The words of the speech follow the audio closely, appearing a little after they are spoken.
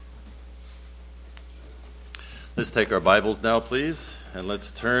Let's take our Bibles now, please, and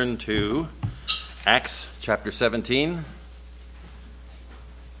let's turn to Acts chapter 17.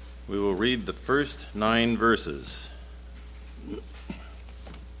 We will read the first 9 verses.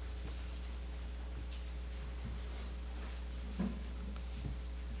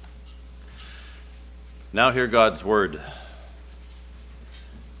 Now hear God's word.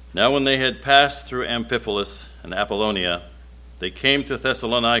 Now when they had passed through Amphipolis and Apollonia, they came to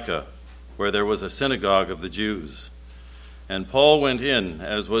Thessalonica, where there was a synagogue of the Jews. And Paul went in,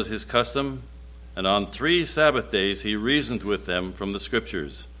 as was his custom, and on 3 Sabbath days he reasoned with them from the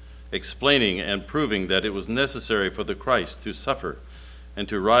Scriptures, explaining and proving that it was necessary for the Christ to suffer and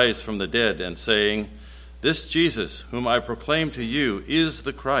to rise from the dead, and saying, "This Jesus, whom I proclaim to you, is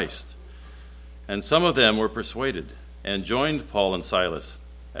the Christ." And some of them were persuaded, and joined Paul and Silas,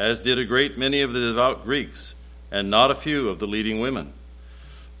 as did a great many of the devout Greeks, and not a few of the leading women.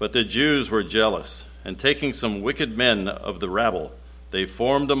 But the Jews were jealous, and taking some wicked men of the rabble, they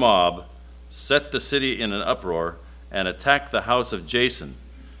formed a mob, set the city in an uproar, and attacked the house of Jason,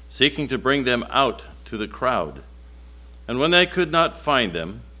 seeking to bring them out to the crowd. And when they could not find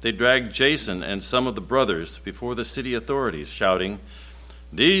them, they dragged Jason and some of the brothers before the city authorities, shouting,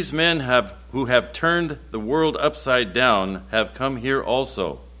 "These men who have turned the world upside down have come here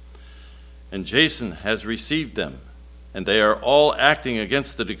also. And Jason has received them. And they are all acting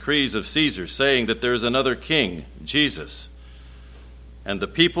against the decrees of Caesar, saying that there is another king, Jesus." And the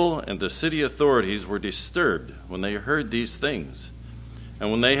people and the city authorities were disturbed when they heard these things.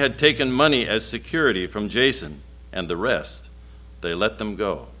 And when they had taken money as security from Jason and the rest, they let them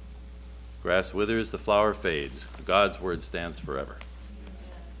go. Grass withers, the flower fades. God's word stands forever.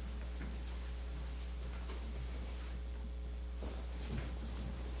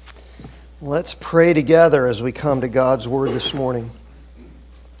 Let's pray together as we come to God's Word this morning.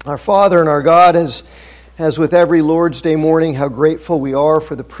 Our Father and our God, as with every Lord's Day morning, how grateful we are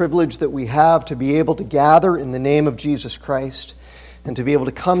for the privilege that we have to be able to gather in the name of Jesus Christ, and to be able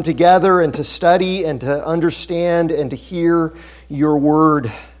to come together and to study and to understand and to hear your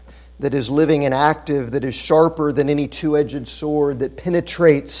Word that is living and active, that is sharper than any two-edged sword, that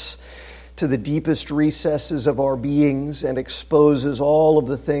penetrates to the deepest recesses of our beings and exposes all of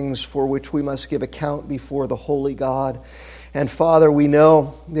the things for which we must give account before the holy God. And Father, we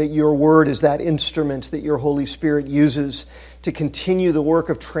know that your word is that instrument that your Holy Spirit uses to continue the work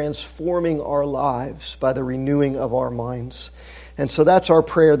of transforming our lives by the renewing of our minds. And so that's our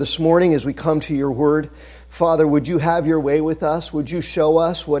prayer this morning as we come to your word. Father, would you have your way with us? Would you show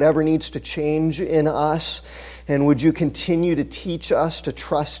us whatever needs to change in us? And would you continue to teach us to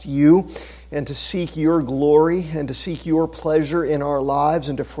trust you and to seek your glory and to seek your pleasure in our lives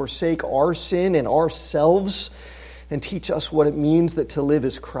and to forsake our sin and ourselves and teach us what it means that to live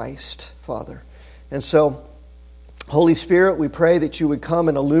is Christ, Father. And so, Holy Spirit, we pray that you would come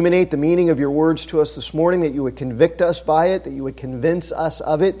and illuminate the meaning of your words to us this morning, that you would convict us by it, that you would convince us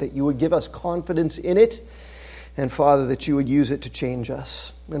of it, that you would give us confidence in it, and Father, that you would use it to change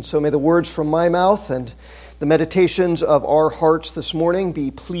us. And so may the words from my mouth and the meditations of our hearts this morning be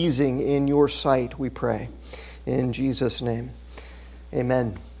pleasing in your sight, we pray. In Jesus' name,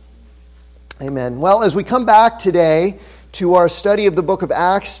 amen. Amen. Well, as we come back today to our study of the book of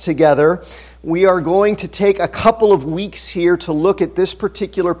Acts together, we are going to take a couple of weeks here to look at this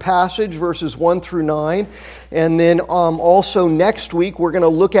particular passage, verses 1 through 9. And then also next week, we're going to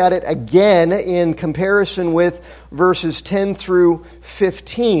look at it again in comparison with verses 10 through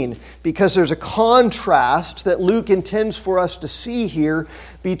 15. Because there's a contrast that Luke intends for us to see here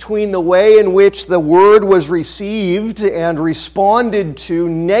between the way in which the word was received and responded to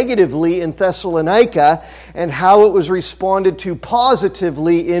negatively in Thessalonica and how it was responded to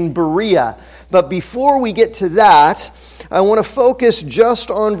positively in Berea. But before we get to that, I want to focus just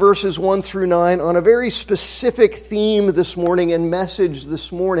on verses 1 through 9 on a very specific theme this morning and message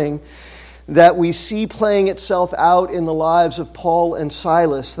this morning that we see playing itself out in the lives of Paul and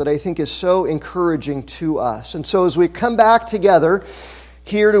Silas that I think is so encouraging to us. And so as we come back together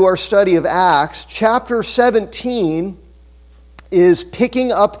here to our study of Acts, chapter 17 is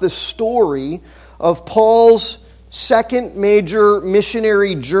picking up the story of Paul's second major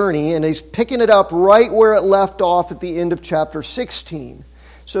missionary journey, and he's picking it up right where it left off at the end of chapter 16.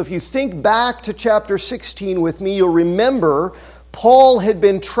 So if you think back to chapter 16 with me, you'll remember Paul had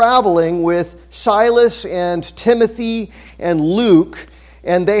been traveling with Silas and Timothy and Luke,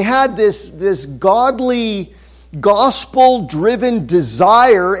 and they had this godly, gospel-driven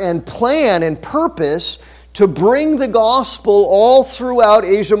desire and plan and purpose to bring the gospel all throughout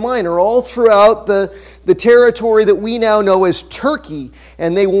Asia Minor, all throughout the territory that we now know as Turkey.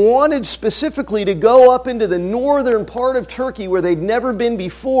 And they wanted specifically to go up into the northern part of Turkey where they'd never been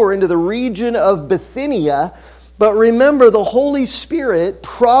before, into the region of Bithynia. But remember, the Holy Spirit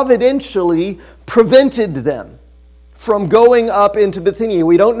providentially prevented them from going up into Bithynia.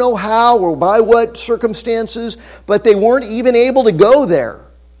 We don't know how or by what circumstances, but they weren't even able to go there,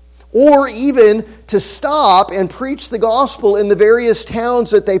 or even to stop and preach the gospel in the various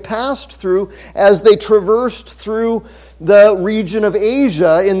towns that they passed through as they traversed through the region of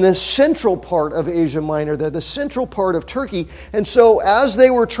Asia, in the central part of Asia Minor, the central part of Turkey. And so as they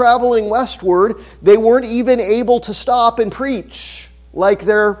were traveling westward, they weren't even able to stop and preach like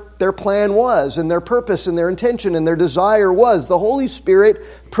their plan was, and their purpose and their intention and their desire was. The Holy Spirit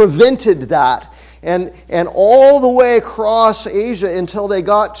prevented that. And all the way across Asia until they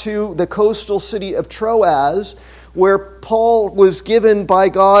got to the coastal city of Troas, where Paul was given by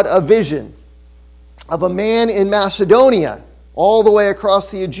God a vision of a man in Macedonia, all the way across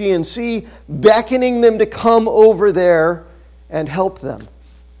the Aegean Sea, beckoning them to come over there and help them.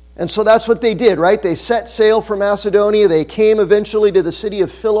 And so that's what they did, right? They set sail for Macedonia. They came eventually to the city of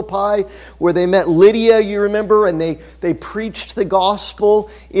Philippi, where they met Lydia, you remember, and they preached the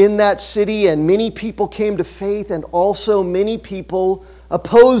gospel in that city, and many people came to faith, and also many people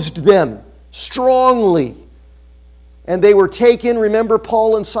opposed them strongly. And they were taken, remember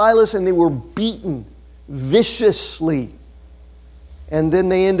Paul and Silas, and they were beaten viciously. And then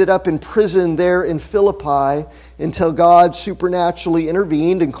they ended up in prison there in Philippi until God supernaturally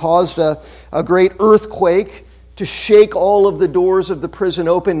intervened and caused a great earthquake to shake all of the doors of the prison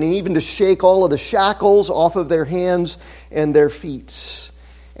open, and even to shake all of the shackles off of their hands and their feet.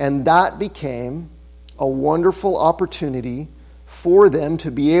 And that became a wonderful opportunity for them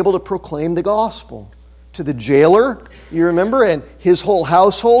to be able to proclaim the gospel to the jailer, you remember, and his whole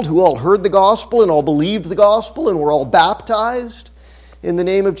household, who all heard the gospel and all believed the gospel and were all baptized in the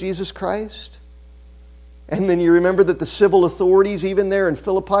name of Jesus Christ. And then you remember that the civil authorities, even there in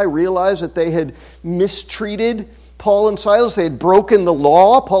Philippi, realized that they had mistreated Paul and Silas. They had broken the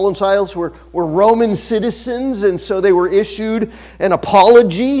law. Paul and Silas were Roman citizens, and so they were issued an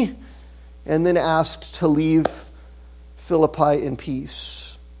apology and then asked to leave Philippi in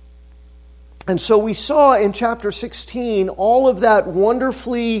peace. And so we saw in chapter 16 all of that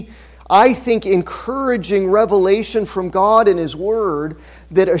wonderfully, I think, encouraging revelation from God in His Word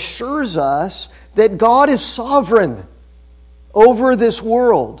that assures us that God is sovereign over this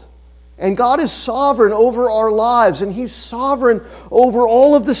world. And God is sovereign over our lives. And He's sovereign over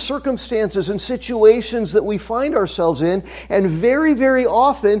all of the circumstances and situations that we find ourselves in. And very, very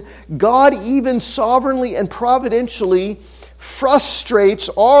often, God even sovereignly and providentially frustrates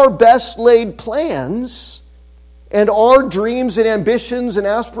our best laid plans and our dreams and ambitions and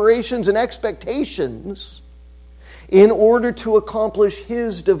aspirations and expectations in order to accomplish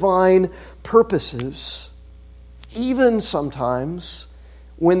His divine purposes, even sometimes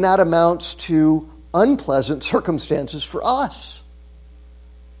when that amounts to unpleasant circumstances for us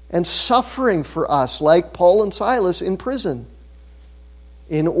and suffering for us, like Paul and Silas in prison,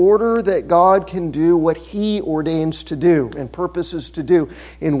 in order that God can do what He ordains to do and purposes to do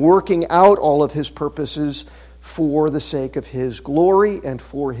in working out all of His purposes for the sake of His glory and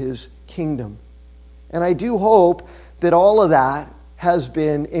for His kingdom. And I do hope that all of that has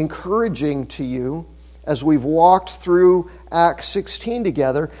been encouraging to you as we've walked through Acts 16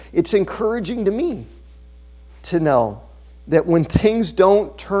 together. It's encouraging to me to know that when things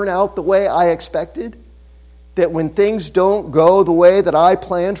don't turn out the way I expected, that when things don't go the way that I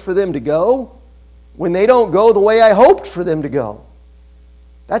planned for them to go, when they don't go the way I hoped for them to go,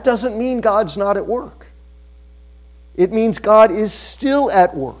 that doesn't mean God's not at work. It means God is still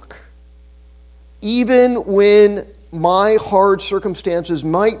at work. Even when my hard circumstances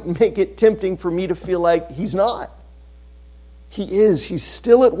might make it tempting for me to feel like He's not. He is. He's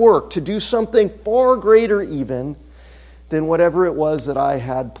still at work to do something far greater even than whatever it was that I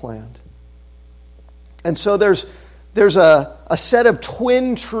had planned. And so there's a set of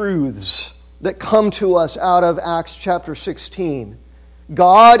twin truths that come to us out of Acts chapter 16.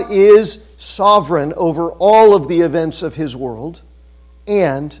 God is sovereign over all of the events of His world,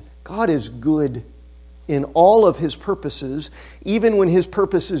 and God is good in all of His purposes, even when His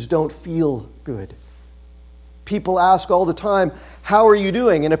purposes don't feel good. People ask all the time, how are you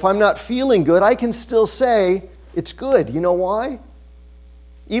doing? And if I'm not feeling good, I can still say, it's good. You know why?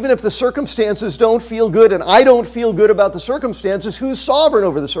 Even if the circumstances don't feel good and I don't feel good about the circumstances, who's sovereign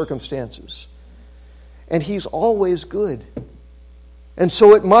over the circumstances? And He's always good. And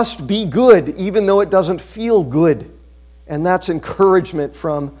so it must be good, even though it doesn't feel good. And that's encouragement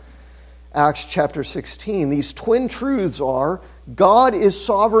from Acts chapter 16. These twin truths are, God is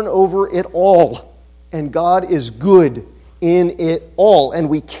sovereign over it all, and God is good in it all. And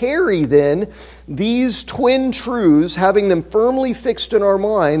we carry then these twin truths, having them firmly fixed in our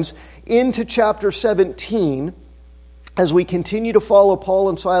minds, into chapter 17 as we continue to follow Paul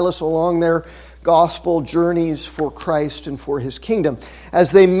and Silas along their gospel journeys for Christ and for His kingdom.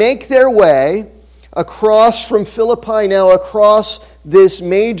 As they make their way across from Philippi now, across this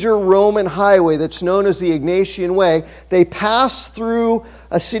major Roman highway that's known as the Egnatian Way, they pass through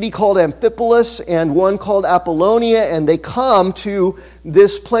a city called Amphipolis and one called Apollonia, and they come to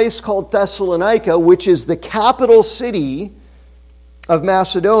this place called Thessalonica, which is the capital city of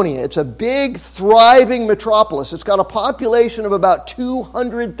Macedonia. It's a big, thriving metropolis. It's got a population of about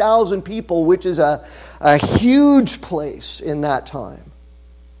 200,000 people, which is a huge place in that time.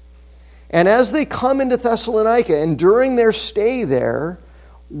 And as they come into Thessalonica, and during their stay there,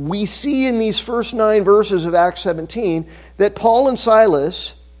 we see in these first 9 verses of Acts 17 that Paul and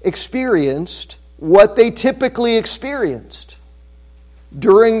Silas experienced what they typically experienced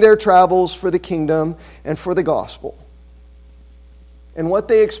during their travels for the kingdom and for the gospel. And what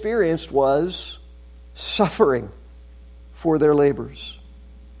they experienced was suffering for their labors.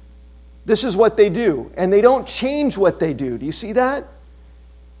 This is what they do, and they don't change what they do. Do you see that?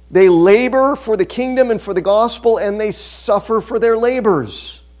 They labor for the kingdom and for the gospel, and they suffer for their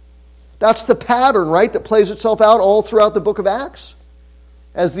labors. That's the pattern, right, that plays itself out all throughout the book of Acts.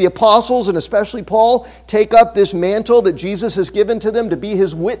 As the apostles, and especially Paul, take up this mantle that Jesus has given to them to be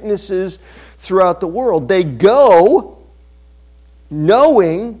His witnesses throughout the world. They go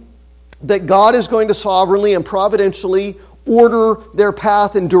knowing that God is going to sovereignly and providentially order their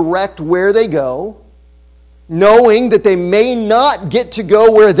path and direct where they go, knowing that they may not get to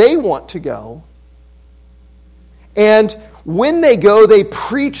go where they want to go. And when they go, they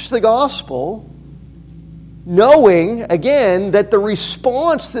preach the gospel, knowing, again, that the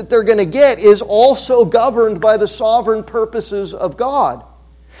response that they're going to get is also governed by the sovereign purposes of God.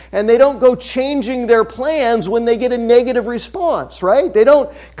 And they don't go changing their plans when they get a negative response, right? They don't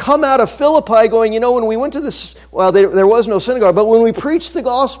come out of Philippi going, when we went to this, well, there was no synagogue, but when we preached the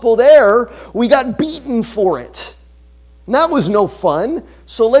gospel there, we got beaten for it. And that was no fun.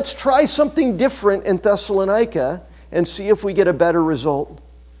 So let's try something different in Thessalonica and see if we get a better result.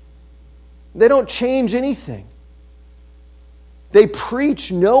 They don't change anything. They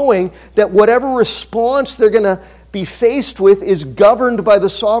preach knowing that whatever response they're going to be faced with is governed by the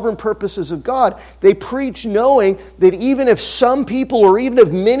sovereign purposes of God. They preach knowing that even if some people or even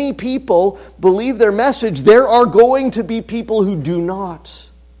if many people believe their message, there are going to be people who do not.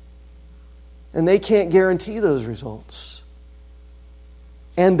 And they can't guarantee those results.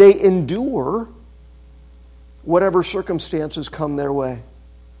 And they endure whatever circumstances come their way.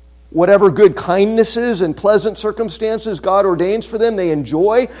 Whatever good kindnesses and pleasant circumstances God ordains for them, they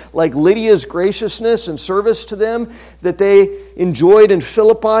enjoy, like Lydia's graciousness and service to them that they enjoyed in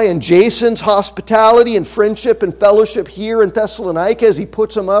Philippi, and Jason's hospitality and friendship and fellowship here in Thessalonica as he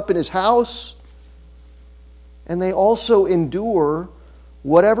puts them up in his house. And they also endure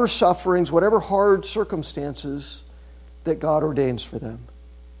whatever sufferings, whatever hard circumstances that God ordains for them,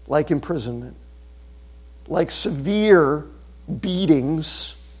 like imprisonment, like severe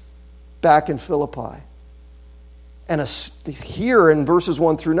beatings back in Philippi. And here in verses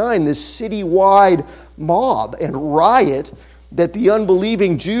 1 through 9, this city-wide mob and riot that the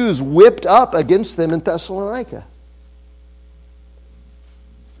unbelieving Jews whipped up against them in Thessalonica.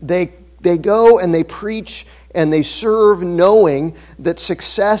 They go and they preach and they serve knowing that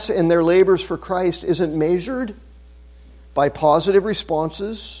success in their labors for Christ isn't measured by positive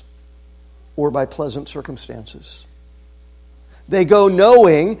responses or by pleasant circumstances. They go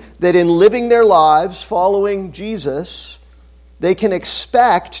knowing that in living their lives following Jesus, they can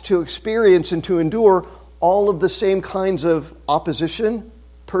expect to experience and to endure all of the same kinds of opposition,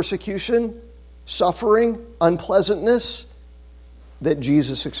 persecution, suffering, unpleasantness that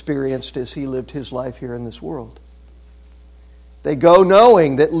Jesus experienced as He lived His life here in this world. They go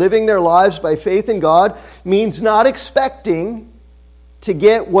knowing that living their lives by faith in God means not expecting to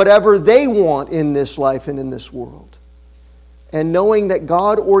get whatever they want in this life and in this world. And knowing that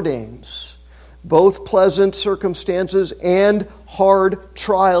God ordains both pleasant circumstances and hard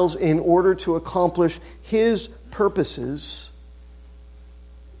trials in order to accomplish His purposes.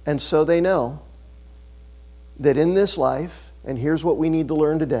 And so they know that in this life, and here's what we need to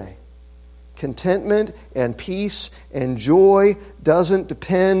learn today, contentment and peace and joy doesn't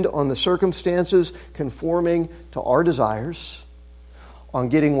depend on the circumstances conforming to our desires on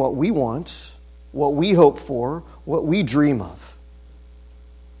getting what we want, what we hope for, what we dream of.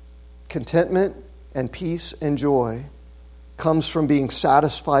 Contentment and peace and joy comes from being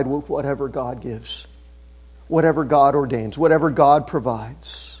satisfied with whatever God gives, whatever God ordains, whatever God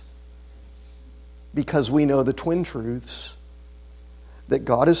provides. Because we know the twin truths that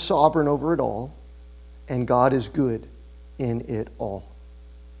God is sovereign over it all and God is good in it all.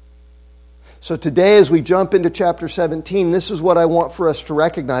 So today, as we jump into chapter 17, this is what I want for us to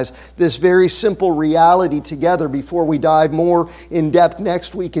recognize, this very simple reality together before we dive more in depth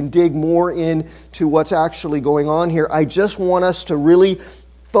next week and dig more into what's actually going on here. I just want us to really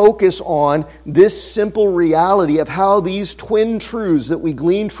focus on this simple reality of how these twin truths that we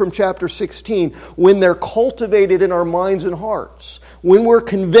gleaned from chapter 16, when they're cultivated in our minds and hearts, when we're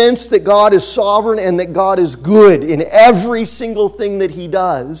convinced that God is sovereign and that God is good in every single thing that He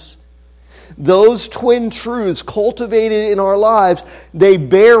does, those twin truths cultivated in our lives, they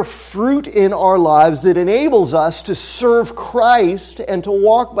bear fruit in our lives that enables us to serve Christ and to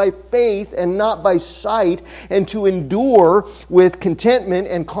walk by faith and not by sight, and to endure with contentment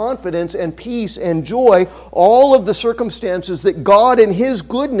and confidence and peace and joy all of the circumstances that God in His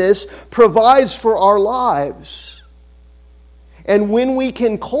goodness provides for our lives. And when we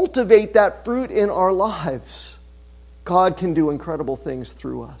can cultivate that fruit in our lives, God can do incredible things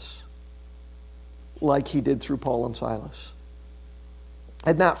through us, like He did through Paul and Silas.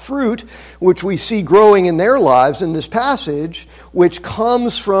 And that fruit, which we see growing in their lives in this passage, which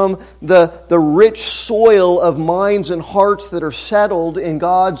comes from the rich soil of minds and hearts that are settled in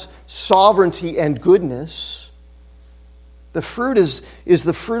God's sovereignty and goodness, the fruit is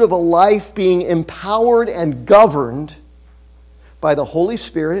the fruit of a life being empowered and governed by the Holy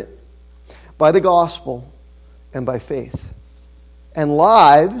Spirit, by the gospel, and by faith. And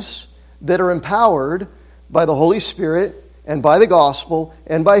lives that are empowered by the Holy Spirit and by the gospel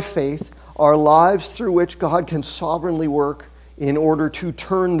and by faith are lives through which God can sovereignly work in order to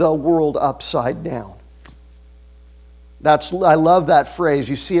turn the world upside down. I love that phrase.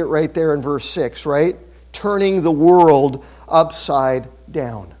 You see it right there in verse 6, right? Turning the world upside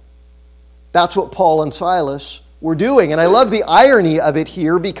down. That's what Paul and Silas were doing. And I love the irony of it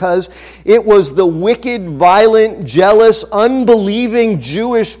here, because it was the wicked, violent, jealous, unbelieving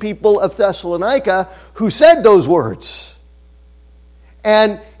Jewish people of Thessalonica who said those words.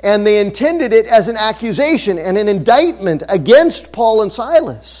 And they intended it as an accusation and an indictment against Paul and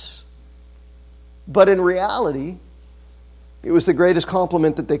Silas. But in reality, it was the greatest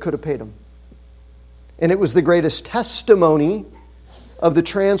compliment that they could have paid them. And it was the greatest testimony of the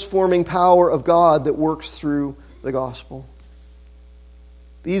transforming power of God that works through the gospel.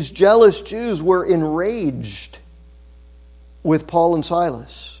 These jealous Jews were enraged with Paul and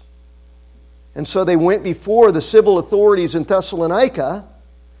Silas. And so they went before the civil authorities in Thessalonica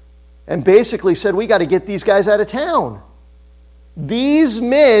and basically said, we got to get these guys out of town. These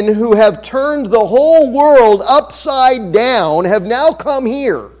men who have turned the whole world upside down have now come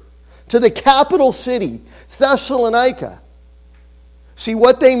here to the capital city, Thessalonica. See,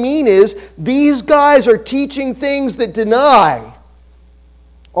 what they mean is, these guys are teaching things that deny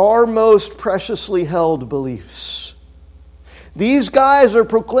our most preciously held beliefs. These guys are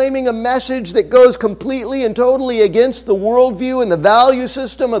proclaiming a message that goes completely and totally against the worldview and the value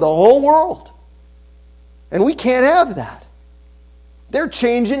system of the whole world. And we can't have that. They're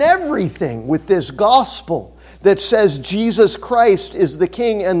changing everything with this gospel that says Jesus Christ is the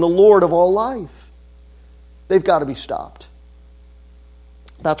King and the Lord of all life. They've got to be stopped.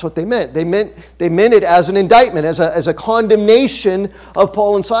 That's what they meant. They meant it as an indictment, as a condemnation of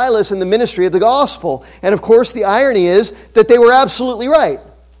Paul and Silas in the ministry of the gospel. And of course, the irony is that they were absolutely right.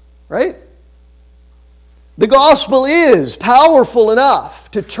 Right? The gospel is powerful enough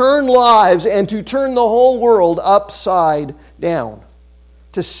to turn lives and to turn the whole world upside down.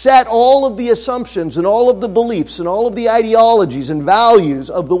 To set all of the assumptions and all of the beliefs and all of the ideologies and values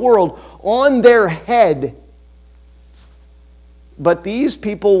of the world on their head. But these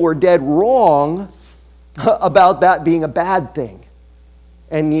people were dead wrong about that being a bad thing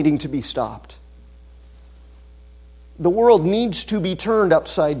and needing to be stopped. The world needs to be turned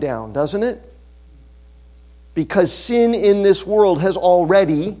upside down, doesn't it? Because sin in this world has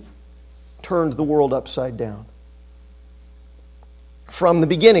already turned the world upside down. From the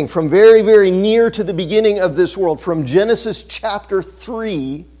beginning, from very, very near to the beginning of this world, from Genesis chapter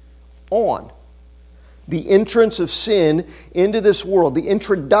 3 on, the entrance of sin into this world, the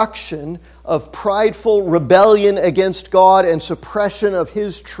introduction of prideful rebellion against God and suppression of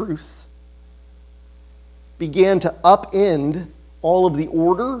His truth, began to upend all of the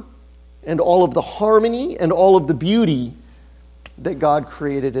order and all of the harmony and all of the beauty that God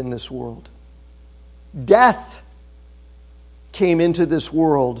created in this world. Death came into this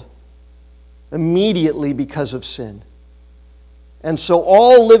world immediately because of sin. And so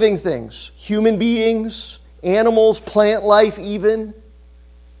all living things, human beings, animals, plant life even,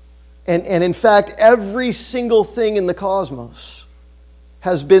 and in fact every single thing in the cosmos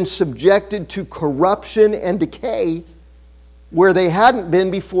has been subjected to corruption and decay where they hadn't been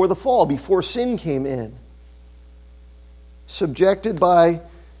before the fall, before sin came in. Subjected by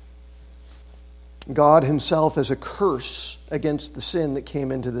God Himself as a curse against the sin that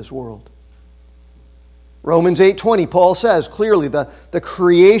came into this world. Romans 8:20, Paul says clearly the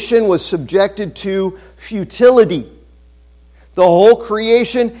creation was subjected to futility. The whole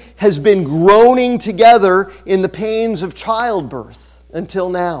creation has been groaning together in the pains of childbirth until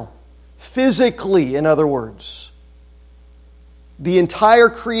now. Physically, in other words. The entire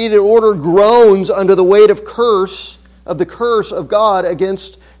created order groans under the weight of the curse of God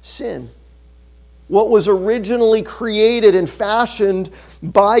against sin. What was originally created and fashioned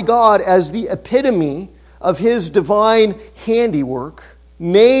by God as the epitome of His divine handiwork,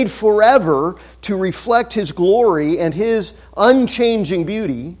 made forever to reflect His glory and His unchanging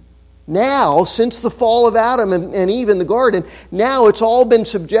beauty, now, since the fall of Adam and Eve in the garden, now it's all been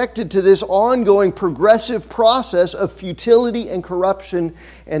subjected to this ongoing progressive process of futility and corruption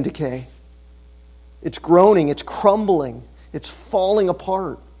and decay. It's groaning, it's crumbling, it's falling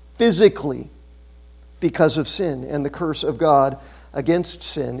apart physically because of sin and the curse of God against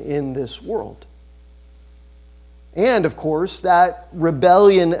sin in this world. And, of course, that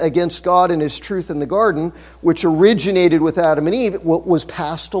rebellion against God and His truth in the garden, which originated with Adam and Eve, was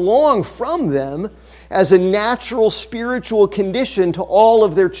passed along from them as a natural spiritual condition to all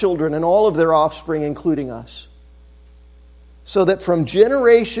of their children and all of their offspring, including us. So that from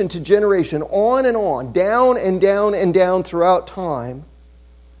generation to generation, on and on, down and down and down throughout time,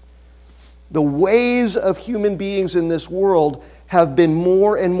 the ways of human beings in this world have been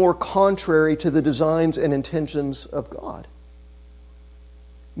more and more contrary to the designs and intentions of God.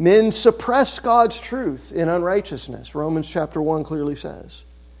 Men suppress God's truth in unrighteousness, Romans chapter 1 clearly says.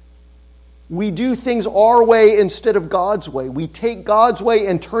 We do things our way instead of God's way. We take God's way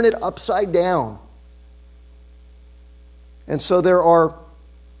and turn it upside down. And so there are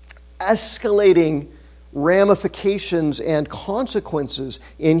escalating ramifications and consequences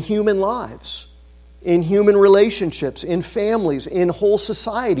in human lives, in human relationships, in families, in whole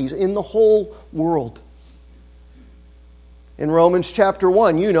societies, in the whole world. In Romans chapter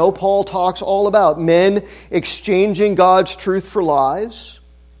 1, Paul talks all about men exchanging God's truth for lies.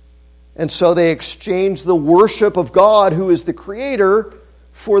 And so they exchange the worship of God, who is the Creator,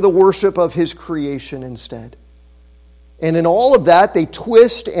 for the worship of His creation instead. And in all of that, they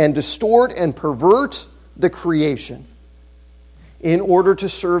twist and distort and pervert the creation in order to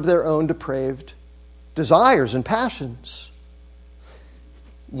serve their own depraved desires and passions.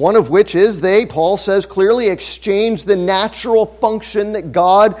 One of which is Paul says clearly, exchange the natural function that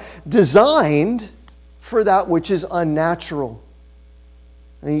God designed for that which is unnatural.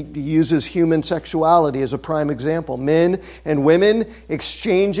 And he uses human sexuality as a prime example. Men and women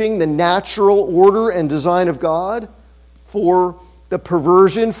exchanging the natural order and design of God for the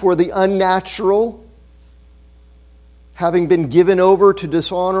perversion, for the unnatural, having been given over to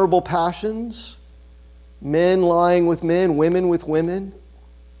dishonorable passions. Men lying with men, women with women,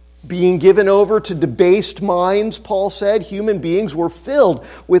 being given over to debased minds, Paul said. Human beings were filled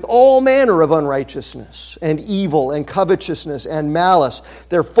with all manner of unrighteousness and evil and covetousness and malice.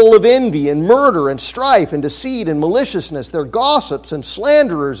 They're full of envy and murder and strife and deceit and maliciousness. They're gossips and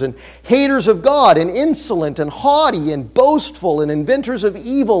slanderers and haters of God and insolent and haughty and boastful and inventors of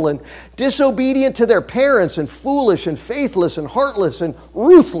evil and disobedient to their parents and foolish and faithless and heartless and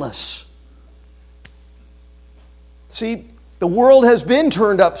ruthless. See, the world has been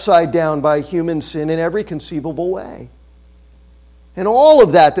turned upside down by human sin in every conceivable way. And all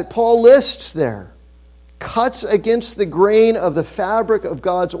of that Paul lists there cuts against the grain of the fabric of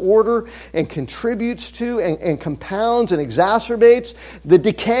God's order and contributes to and compounds and exacerbates the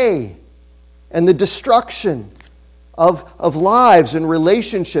decay and the destruction of lives and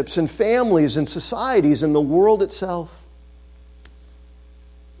relationships and families and societies and the world itself.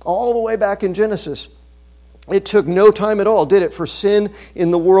 All the way back in Genesis, it took no time at all, did it, for sin in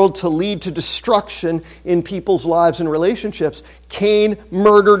the world to lead to destruction in people's lives and relationships. Cain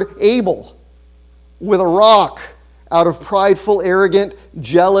murdered Abel with a rock out of prideful, arrogant,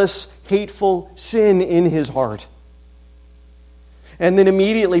 jealous, hateful sin in his heart. And then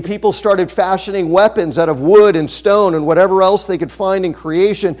immediately people started fashioning weapons out of wood and stone and whatever else they could find in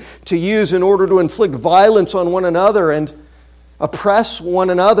creation to use in order to inflict violence on one another. And oppress one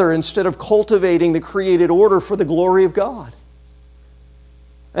another instead of cultivating the created order for the glory of God.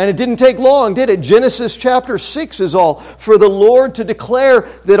 And it didn't take long, did it? Genesis chapter 6 is all for the Lord to declare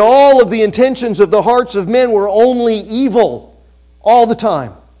that all of the intentions of the hearts of men were only evil all the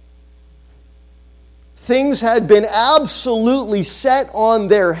time. Things had been absolutely set on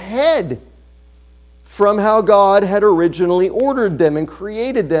their head from how God had originally ordered them and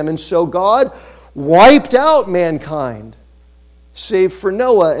created them. And so God wiped out mankind, save for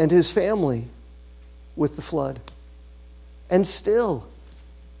Noah and his family with the flood. And still,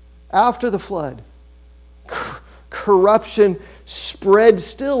 after the flood, corruption spread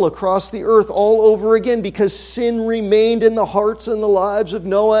still across the earth all over again because sin remained in the hearts and the lives of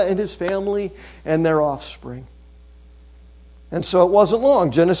Noah and his family and their offspring. And so it wasn't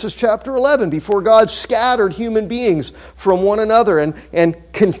long, Genesis chapter 11, before God scattered human beings from one another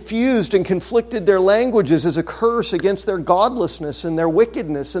and confused and conflicted their languages as a curse against their godlessness and their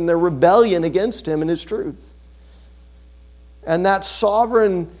wickedness and their rebellion against Him and His truth. And that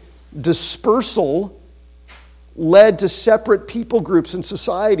sovereign dispersal led to separate people groups and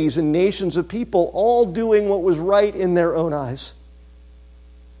societies and nations of people all doing what was right in their own eyes.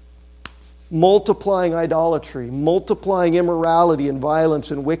 Multiplying idolatry, multiplying immorality and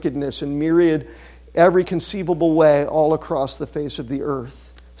violence and wickedness in myriad, every conceivable way all across the face of the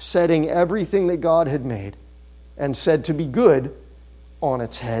earth, setting everything that God had made and said to be good on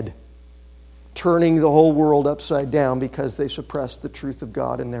its head, turning the whole world upside down because they suppressed the truth of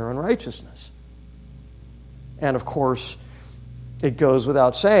God in their unrighteousness. And of course, it goes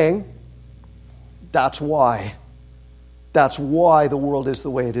without saying, that's why. That's why the world is the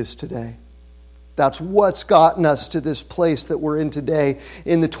way it is today. That's what's gotten us to this place that we're in today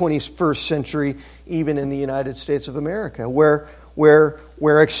in the 21st century, even in the United States of America, where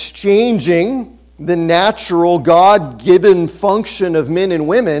we're exchanging the natural, God-given function of men and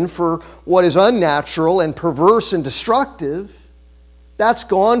women for what is unnatural and perverse and destructive. That's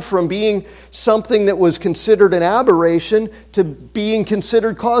gone from being something that was considered an aberration to being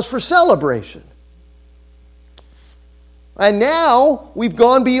considered cause for celebration. And now we've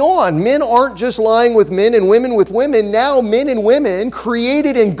gone beyond. Men aren't just lying with men and women with women. Now men and women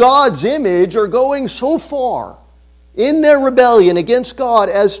created in God's image are going so far in their rebellion against God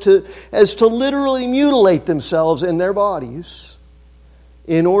as to literally mutilate themselves in their bodies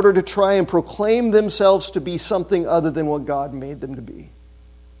in order to try and proclaim themselves to be something other than what God made them to be.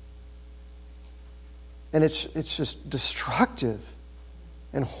 And it's just destructive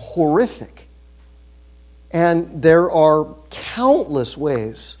and horrific. And there are countless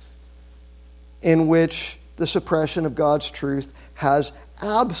ways in which the suppression of God's truth has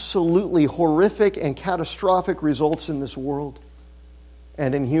absolutely horrific and catastrophic results in this world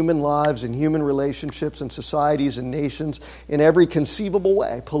and in human lives and human relationships and societies and nations in every conceivable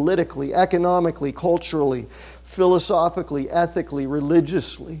way, politically, economically, culturally, philosophically, ethically,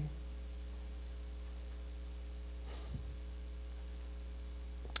 religiously.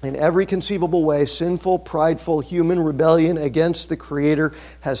 In every conceivable way, sinful, prideful, human rebellion against the Creator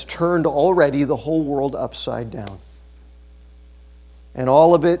has turned already the whole world upside down. And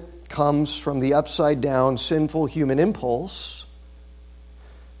all of it comes from the upside down, sinful human impulse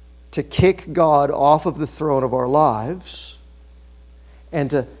to kick God off of the throne of our lives and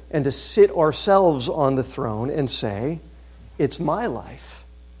to sit ourselves on the throne and say, it's my life,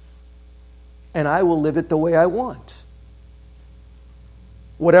 and I will live it the way I want.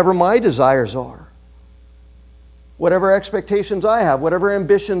 Whatever my desires are, whatever expectations I have, whatever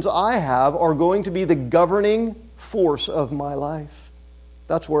ambitions I have are going to be the governing force of my life.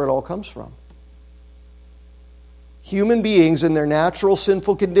 That's where it all comes from. Human beings in their natural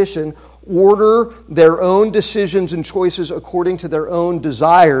sinful condition order their own decisions and choices according to their own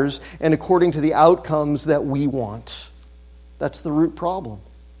desires and according to the outcomes that we want. That's the root problem.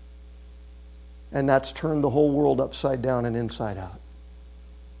 And that's turned the whole world upside down and inside out.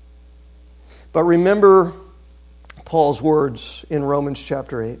 But remember Paul's words in Romans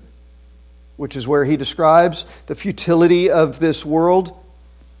chapter 8, which is where he describes the futility of this world.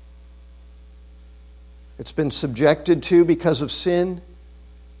 It's been subjected to because of sin.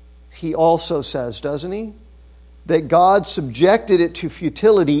 He also says, doesn't he, that God subjected it to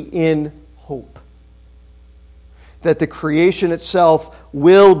futility in hope. That the creation itself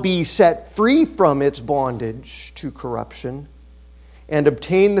will be set free from its bondage to corruption and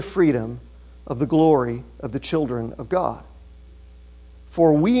obtain the freedom of the glory of the children of God.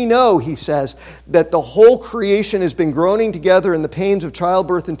 For we know, he says, that the whole creation has been groaning together in the pains of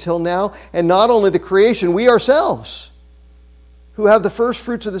childbirth until now, and not only the creation, we ourselves. who have the first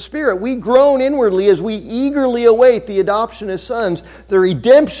fruits of the Spirit, we groan inwardly as we eagerly await the adoption as sons, the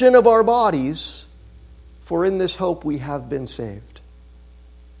redemption of our bodies, for in this hope we have been saved.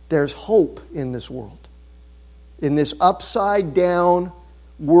 There's hope in this world. In this upside-down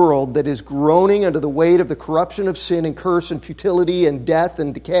world that is groaning under the weight of the corruption of sin and curse and futility and death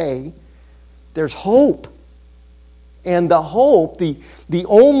and decay, there's hope. And the hope, the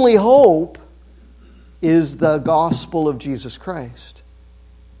only hope, is the gospel of Jesus Christ.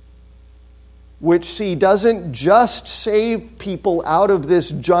 Which, see, doesn't just save people out of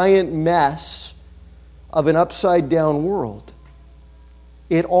this giant mess of an upside-down world.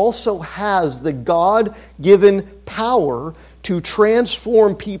 It also has the God-given power to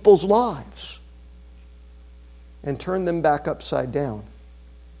transform people's lives and turn them back upside down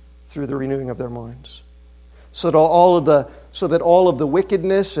through the renewing of their minds. So that all of the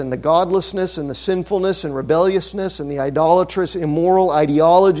wickedness and the godlessness and the sinfulness and rebelliousness and the idolatrous, immoral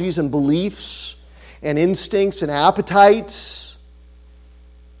ideologies and beliefs and instincts and appetites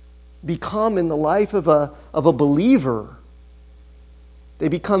become in the life of a believer. They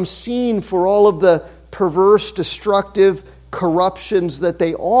become seen for all of the perverse, destructive corruptions that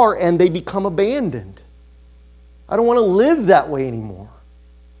they are, and they become abandoned. I don't want to live that way anymore.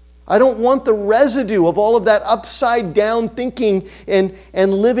 I don't want the residue of all of that upside down thinking and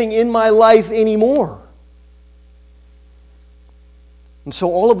living in my life anymore. And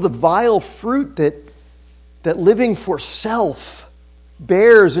so all of the vile fruit that living for self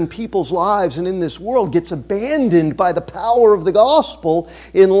bears in people's lives and in this world gets abandoned by the power of the gospel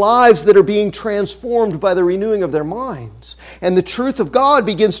in lives that are being transformed by the renewing of their minds. And the truth of God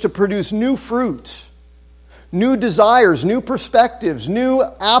begins to produce new fruit. New desires, new perspectives, new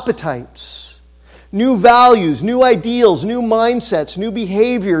appetites, new values, new ideals, new mindsets, new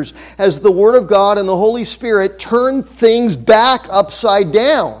behaviors as the Word of God and the Holy Spirit turn things back upside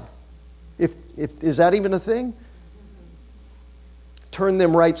down. Is that even a thing? Turn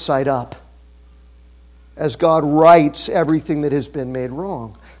them right side up as God rights everything that has been made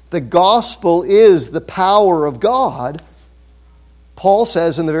wrong. The gospel is the power of God. Paul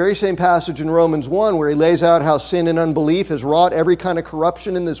says in the very same passage in Romans 1 where he lays out how sin and unbelief has wrought every kind of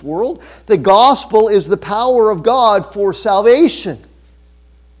corruption in this world, the gospel is the power of God for salvation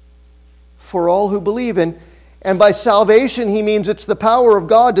for all who believe. And by salvation he means it's the power of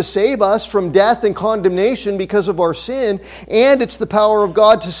God to save us from death and condemnation because of our sin, and it's the power of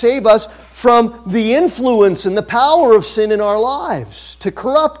God to save us from the influence and the power of sin in our lives, to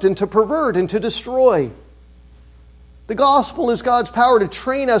corrupt and to pervert and to destroy. The gospel is God's power to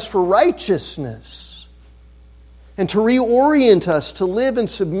train us for righteousness and to reorient us to live in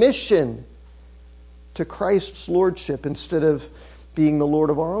submission to Christ's lordship instead of being the Lord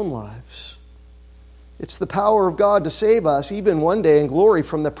of our own lives. It's the power of God to save us, even one day in glory,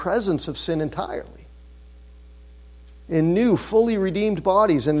 from the presence of sin entirely. In new, fully redeemed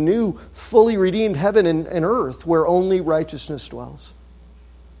bodies, in a new, fully redeemed heaven and earth where only righteousness dwells.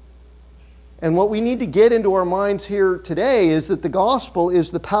 And what we need to get into our minds here today is that the gospel is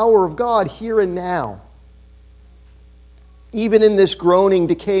the power of God here and now. Even in this groaning,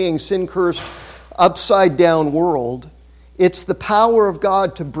 decaying, sin-cursed, upside-down world, it's the power of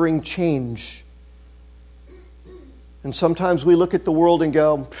God to bring change. And sometimes we look at the world and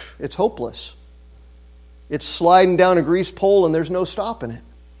go, it's hopeless. It's sliding down a greased pole and there's no stopping it.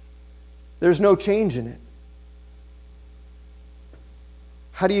 There's no change in it.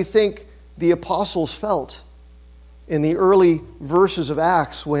 How do you think the apostles felt in the early verses of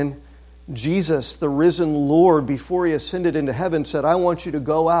Acts when Jesus, the risen Lord, before he ascended into heaven, said, I want you to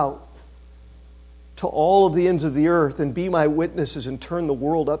go out to all of the ends of the earth and be my witnesses and turn the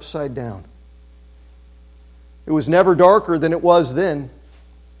world upside down? It was never darker than it was then.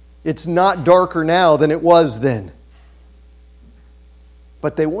 It's not darker now than it was then.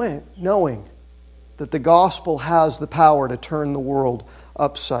 But they went knowing that the gospel has the power to turn the world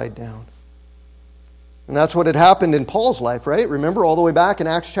upside down. And that's what had happened in Paul's life, right? Remember all the way back in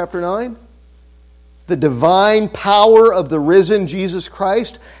Acts chapter 9? The divine power of the risen Jesus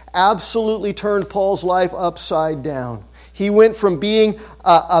Christ absolutely turned Paul's life upside down. He went from being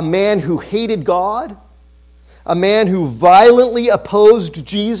a man who hated God, a man who violently opposed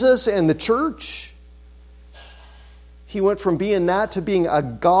Jesus and the church. He went from being that to being a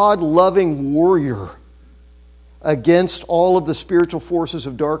God-loving warrior against all of the spiritual forces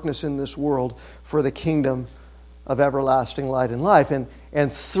of darkness in this world for the kingdom of everlasting light and life.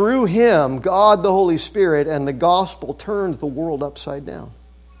 And through him, God the Holy Spirit and the gospel turned the world upside down.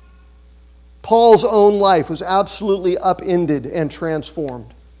 Paul's own life was absolutely upended and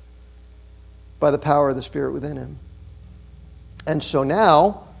transformed by the power of the Spirit within him. And so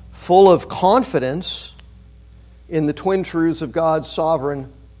now, full of confidence in the twin truths of God's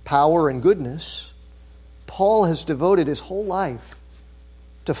sovereign power and goodness, Paul has devoted his whole life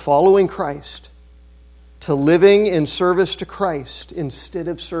to following Christ, to living in service to Christ instead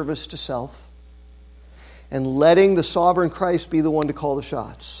of service to self, and letting the sovereign Christ be the one to call the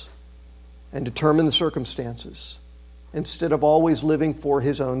shots and determine the circumstances, instead of always living for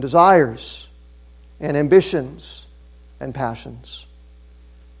his own desires and ambitions and passions.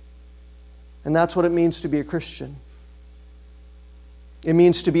 And that's what it means to be a Christian. It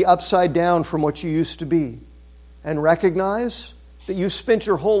means to be upside down from what you used to be and recognize that you spent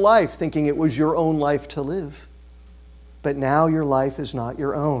your whole life thinking it was your own life to live. But now your life is not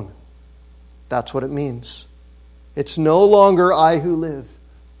your own. That's what it means. It's no longer I who live,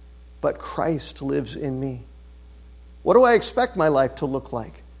 but Christ lives in me. What do I expect my life to look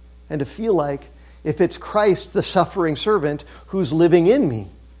like and to feel like if it's Christ, the suffering servant, who's living in me?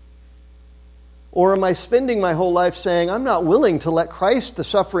 Or am I spending my whole life saying, I'm not willing to let Christ, the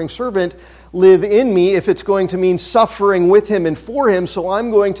suffering servant, live in me if it's going to mean suffering with Him and for Him, so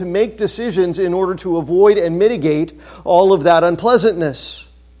I'm going to make decisions in order to avoid and mitigate all of that unpleasantness?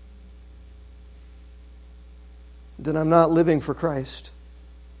 Then I'm not living for Christ.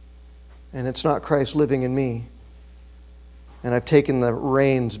 And it's not Christ living in me. And I've taken the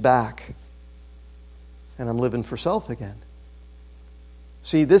reins back. And I'm living for self again.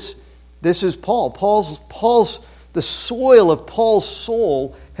 See, this is Paul. The soil of Paul's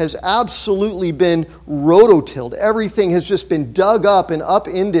soul has absolutely been rototilled. Everything has just been dug up and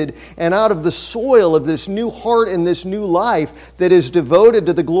upended, and out of the soil of this new heart and this new life that is devoted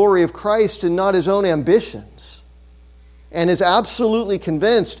to the glory of Christ and not his own ambitions, and is absolutely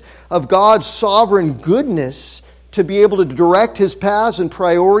convinced of God's sovereign goodness to be able to direct his paths and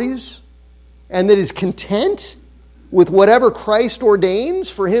priorities, and that is content with whatever Christ ordains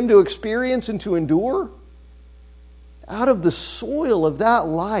for him to experience and to endure. Out of the soil of that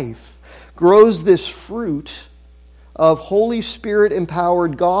life grows this fruit of Holy Spirit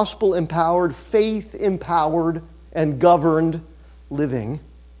empowered, gospel empowered, faith empowered, and governed living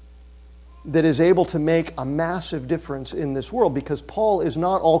that is able to make a massive difference in this world, because Paul is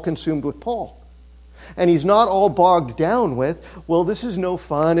not all consumed with Paul. And he's not all bogged down with, well, this is no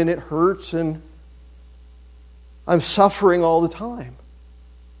fun and it hurts and I'm suffering all the time.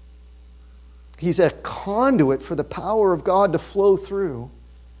 He's a conduit for the power of God to flow through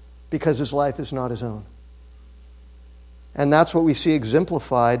because his life is not his own. And that's what we see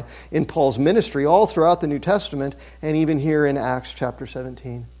exemplified in Paul's ministry all throughout the New Testament and even here in Acts chapter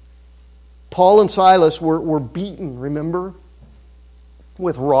 17. Paul and Silas were beaten, remember?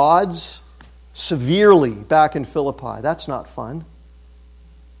 With rods severely back in Philippi. That's not fun.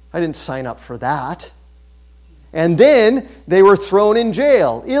 I didn't sign up for that. And then they were thrown in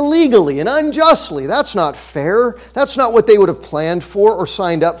jail illegally and unjustly. That's not fair. That's not what they would have planned for or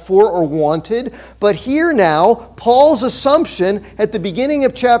signed up for or wanted. But here now, Paul's assumption at the beginning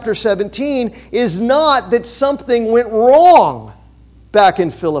of chapter 17 is not that something went wrong back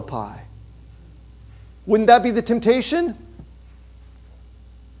in Philippi. Wouldn't that be the temptation?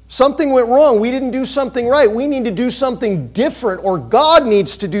 Something went wrong. We didn't do something right. We need to do something different, or God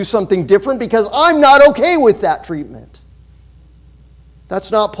needs to do something different because I'm not okay with that treatment.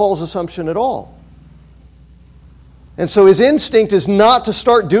 That's not Paul's assumption at all. And so his instinct is not to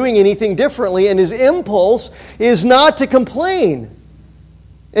start doing anything differently, and his impulse is not to complain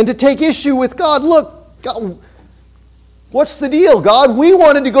and to take issue with God. Look, God, what's the deal, God? We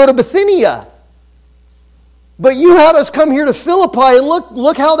wanted to go to Bithynia. But you had us come here to Philippi, and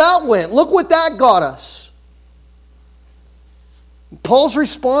look how that went. Look what that got us. Paul's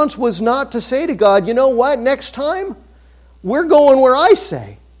response was not to say to God, you know what, next time, we're going where I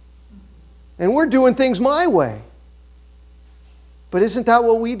say. And we're doing things my way. But isn't that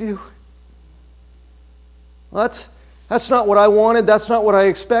what we do? That's not what I wanted. That's not what I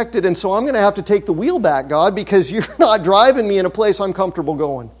expected. And so I'm going to have to take the wheel back, God, because you're not driving me in a place I'm comfortable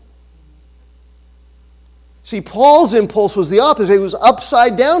going. See, Paul's impulse was the opposite. He was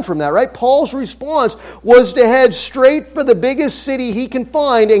upside down from that, right? Paul's response was to head straight for the biggest city he can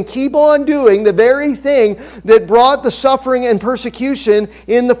find and keep on doing the very thing that brought the suffering and persecution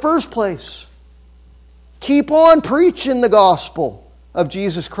in the first place. Keep on preaching the gospel of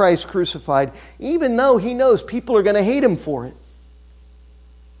Jesus Christ crucified, even though he knows people are going to hate him for it.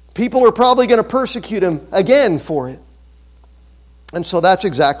 People are probably going to persecute him again for it. And so that's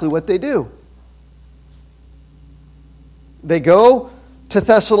exactly what they do. They go to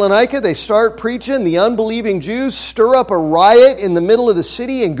Thessalonica. They start preaching. The unbelieving Jews stir up a riot in the middle of the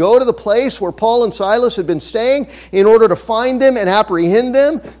city and go to the place where Paul and Silas had been staying in order to find them and apprehend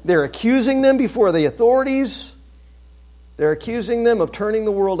them. They're accusing them before the authorities. They're accusing them of turning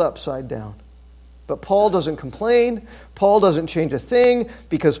the world upside down. But Paul doesn't complain. Paul doesn't change a thing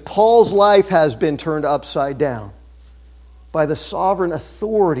because Paul's life has been turned upside down by the sovereign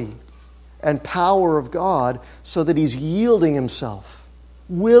authority and power of God, so that he's yielding himself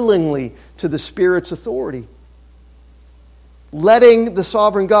willingly to the Spirit's authority, letting the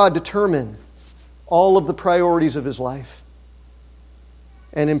sovereign God determine all of the priorities of his life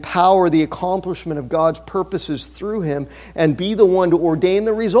and empower the accomplishment of God's purposes through him, and be the one to ordain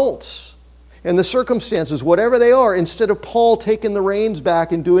the results and the circumstances, whatever they are, instead of Paul taking the reins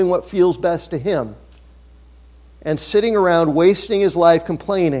back and doing what feels best to him and sitting around wasting his life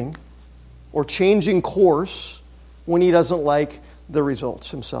complaining or changing course when he doesn't like the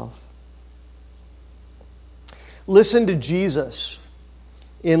results himself. Listen to Jesus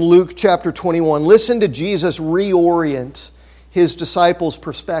in Luke chapter 21. Listen to Jesus reorient his disciples'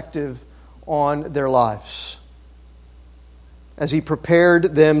 perspective on their lives as he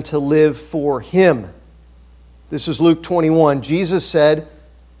prepared them to live for him. This is Luke 21. Jesus said,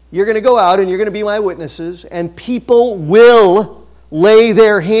 "You're going to go out and you're going to be my witnesses, and people will lay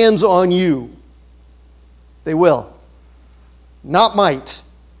their hands on you." They will. Not might.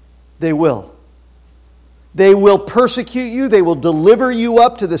 They will. They will persecute you. They will deliver you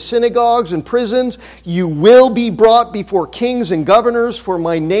up to the synagogues and prisons. You will be brought before kings and governors for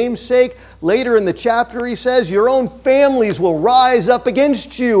my name's sake. Later in the chapter he says, your own families will rise up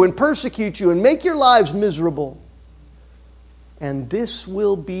against you and persecute you and make your lives miserable. And this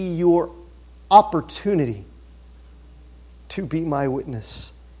will be your opportunity to be my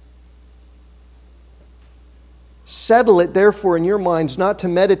witness. Settle it, therefore, in your minds not to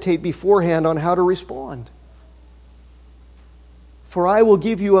meditate beforehand on how to respond. For I will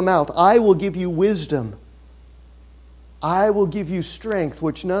give you a mouth. I will give you wisdom. I will give you strength,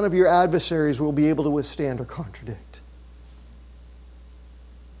 which none of your adversaries will be able to withstand or contradict.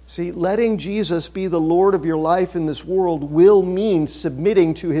 See, letting Jesus be the Lord of your life in this world will mean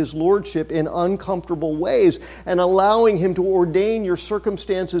submitting to his lordship in uncomfortable ways and allowing him to ordain your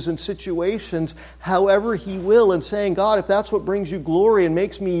circumstances and situations however he will, and saying, God, if that's what brings you glory and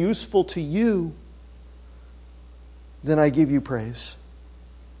makes me useful to you, then I give you praise.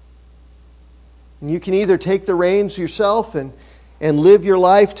 And you can either take the reins yourself and live your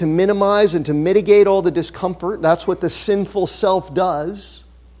life to minimize and to mitigate all the discomfort. That's what the sinful self does.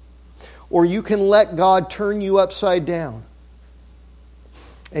 Or you can let God turn you upside down.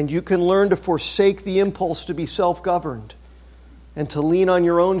 And you can learn to forsake the impulse to be self-governed and to lean on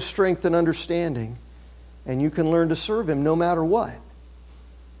your own strength and understanding. And you can learn to serve him no matter what.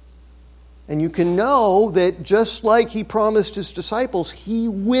 And you can know that just like he promised his disciples, he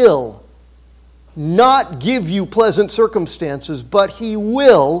will not give you pleasant circumstances, but he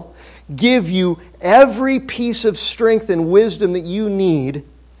will give you every piece of strength and wisdom that you need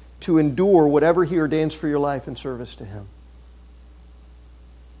to endure whatever he ordains for your life in service to him.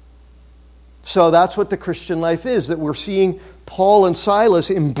 So that's what the Christian life is, that we're seeing Paul and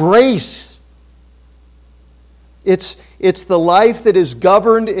Silas embrace. It's the life that is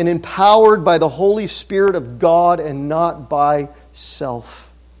governed and empowered by the Holy Spirit of God and not by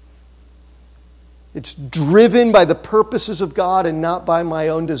self. It's driven by the purposes of God and not by my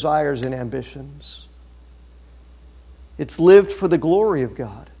own desires and ambitions. It's lived for the glory of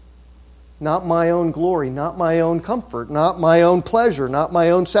God. Not my own glory, not my own comfort, not my own pleasure, not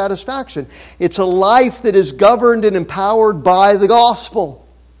my own satisfaction. It's a life that is governed and empowered by the gospel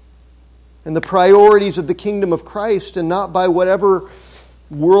and the priorities of the kingdom of Christ, and not by whatever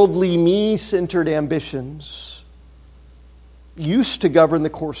worldly me-centered ambitions used to govern the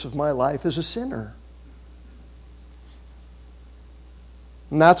course of my life as a sinner.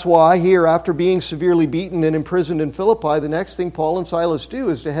 And that's why here, after being severely beaten and imprisoned in Philippi, the next thing Paul and Silas do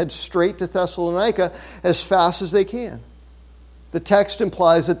is to head straight to Thessalonica as fast as they can. The text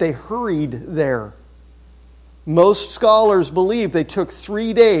implies that they hurried there. Most scholars believe they took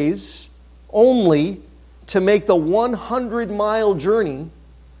 3 days only to make the 100-mile journey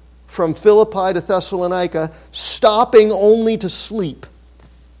from Philippi to Thessalonica, stopping only to sleep,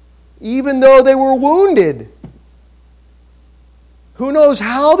 even though they were wounded. Who knows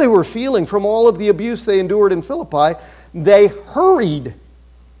how they were feeling from all of the abuse they endured in Philippi? They hurried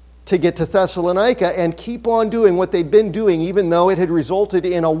to get to Thessalonica and keep on doing what they'd been doing, even though it had resulted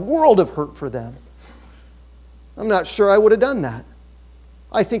in a world of hurt for them. I'm not sure I would have done that.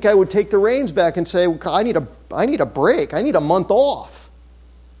 I think I would take the reins back and say, I need a break. I need a month off.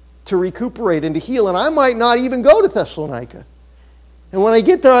 to recuperate and to heal. And I might not even go to Thessalonica. And when I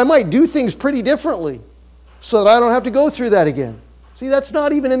get there, I might do things pretty differently so that I don't have to go through that again. See, that's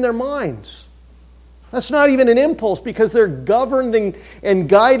not even in their minds. That's not even an impulse because they're governed and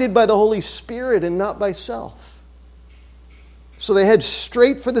guided by the Holy Spirit and not by self. So they head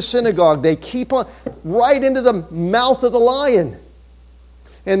straight for the synagogue. They keep on right into the mouth of the lion.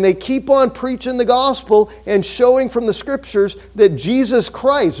 And they keep on preaching the gospel and showing from the Scriptures that Jesus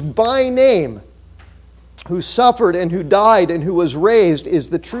Christ, by name, who suffered and who died and who was raised, is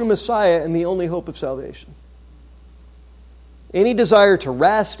the true Messiah and the only hope of salvation. Any desire to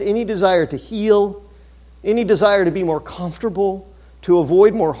rest, any desire to heal, any desire to be more comfortable, to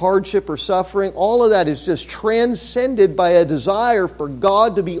avoid more hardship or suffering, all of that is just transcended by a desire for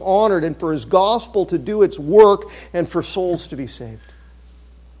God to be honored and for His gospel to do its work and for souls to be saved.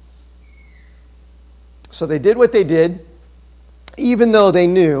 So they did what they did, even though they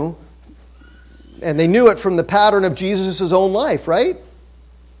knew, and they knew it from the pattern of Jesus' own life, right?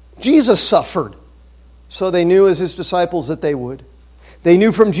 Jesus suffered. So they knew as His disciples that they would. They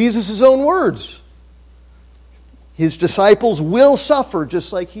knew from Jesus' own words. His disciples will suffer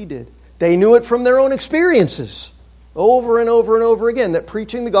just like He did. They knew it from their own experiences over and over and over again, that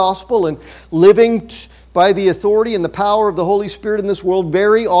preaching the gospel and living by the authority and the power of the Holy Spirit in this world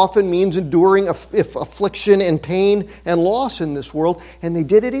very often means enduring affliction and pain and loss in this world. And they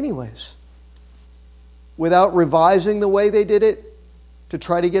did it anyways, without revising the way they did it to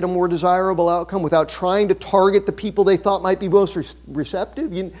try to get a more desirable outcome, without trying to target the people they thought might be most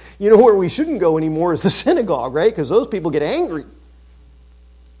receptive. You know where we shouldn't go anymore is the synagogue, right? Because those people get angry.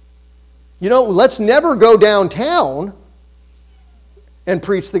 You know, let's never go downtown and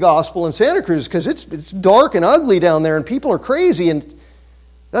preach the gospel in Santa Cruz because it's dark and ugly down there and people are crazy, and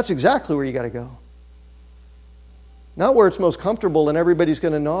that's exactly where you got to go. Not where it's most comfortable and everybody's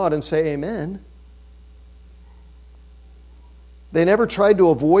going to nod and say amen. They never tried to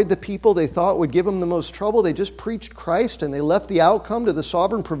avoid the people they thought would give them the most trouble. They just preached Christ and they left the outcome to the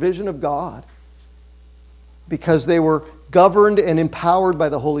sovereign provision of God because they were governed and empowered by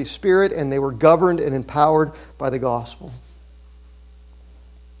the Holy Spirit and they were governed and empowered by the gospel.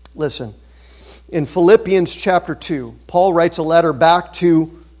 Listen, in Philippians chapter 2, Paul writes a letter back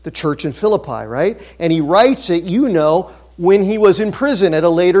to the church in Philippi, right? And he writes it, when he was in prison at a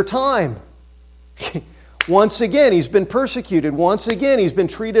later time. Once again, he's been persecuted. Once again, he's been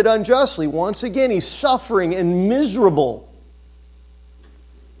treated unjustly. Once again, he's suffering and miserable.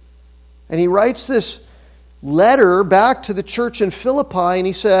 And he writes this letter back to the church in Philippi, and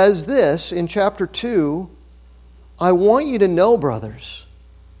he says this in chapter 2, I want you to know, brothers,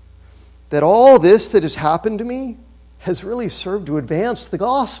 that all this that has happened to me has really served to advance the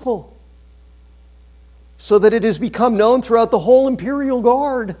gospel, so that it has become known throughout the whole imperial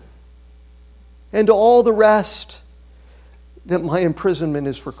guard and to all the rest that my imprisonment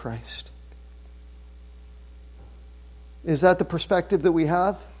is for Christ. Is that the perspective that we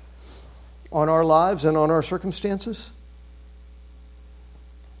have on our lives and on our circumstances?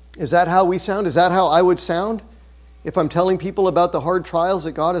 Is that how we sound? Is that how I would sound if I'm telling people about the hard trials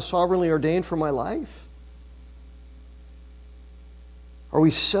that God has sovereignly ordained for my life? Are we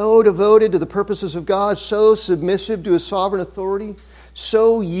so devoted to the purposes of God, so submissive to His sovereign authority,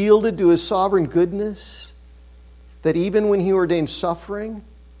 so yielded to His sovereign goodness, that even when He ordains suffering,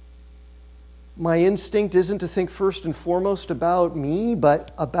 my instinct isn't to think first and foremost about me,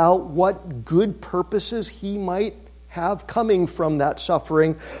 but about what good purposes He might have coming from that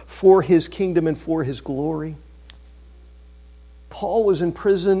suffering for His kingdom and for His glory? Paul was in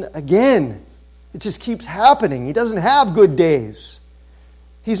prison again. It just keeps happening. He doesn't have good days.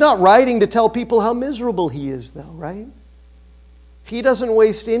 He's not writing to tell people how miserable he is, though, right? He doesn't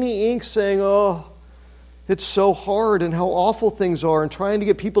waste any ink saying, oh, it's so hard and how awful things are, and trying to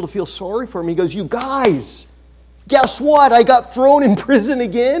get people to feel sorry for him. He goes, you guys, guess what? I got thrown in prison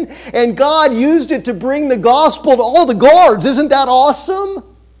again, and God used it to bring the gospel to all the guards. Isn't that awesome?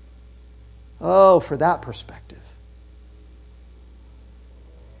 Oh, for that perspective.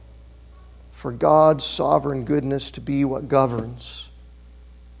 For God's sovereign goodness to be what governs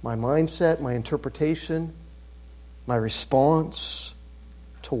my mindset, my interpretation, my response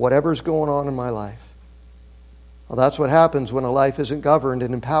to whatever's going on in my life. Well, that's what happens when a life isn't governed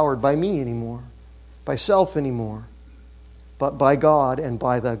and empowered by me anymore, by self anymore, but by God and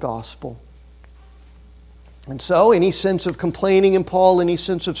by the gospel. And so, any sense of complaining in Paul, any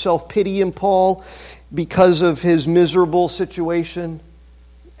sense of self-pity in Paul because of his miserable situation,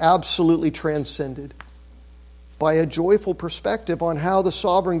 absolutely transcended by a joyful perspective on how the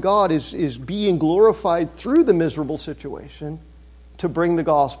sovereign God is being glorified through the miserable situation to bring the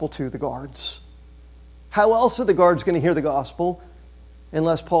gospel to the guards. How else are the guards going to hear the gospel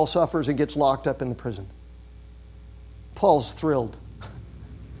unless Paul suffers and gets locked up in the prison? Paul's thrilled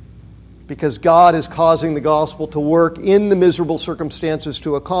because God is causing the gospel to work in the miserable circumstances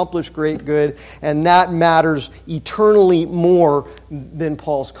to accomplish great good, and that matters eternally more than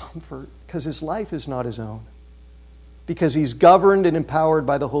Paul's comfort, because his life is not his own, because he's governed and empowered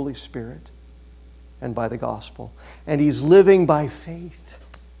by the Holy Spirit and by the gospel, and he's living by faith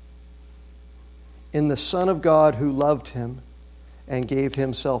in the Son of God who loved him and gave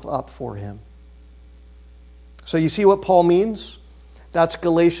himself up for him. So you see what Paul means? That's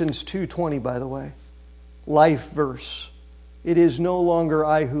Galatians 2:20, by the way. Life verse. It is no longer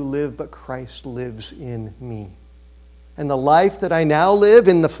I who live, but Christ lives in me. And the life that I now live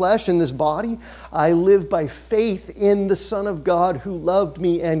in the flesh, in this body, I live by faith in the Son of God who loved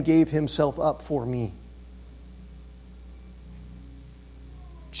me and gave himself up for me.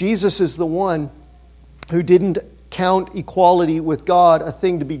 Jesus is the one who didn't count equality with God a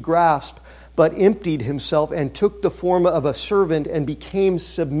thing to be grasped, but emptied himself and took the form of a servant and became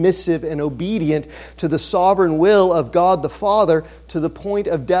submissive and obedient to the sovereign will of God the Father to the point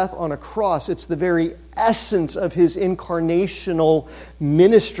of death on a cross. It's the very essence of his incarnational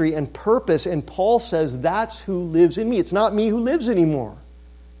ministry and purpose. And Paul says, that's who lives in me. It's not me who lives anymore.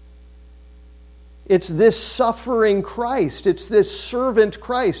 It's this suffering Christ. It's this servant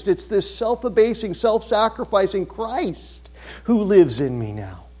Christ. It's this self-abasing, self-sacrificing Christ who lives in me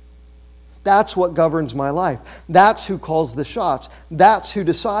now. That's what governs my life. That's who calls the shots. That's who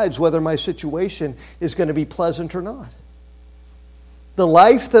decides whether my situation is going to be pleasant or not. The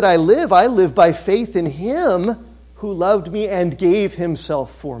life that I live by faith in him who loved me and gave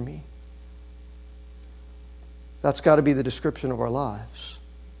himself for me. That's got to be the description of our lives.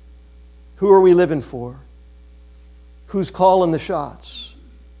 Who are we living for? Who's calling the shots?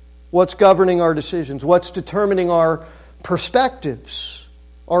 What's governing our decisions? What's determining our perspectives?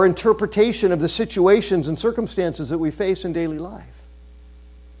 Our interpretation of the situations and circumstances that we face in daily life?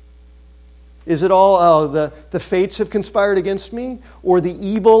 Is it all, the fates have conspired against me? Or the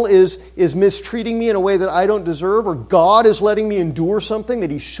evil is mistreating me in a way that I don't deserve? Or God is letting me endure something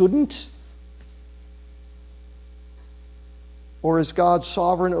that he shouldn't? Or is God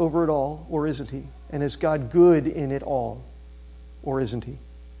sovereign over it all? Or isn't he? And is God good in it all? Or isn't he?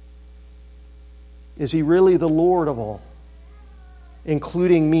 Is he really the Lord of all?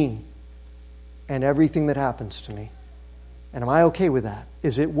 Including me and everything that happens to me? And am I okay with that?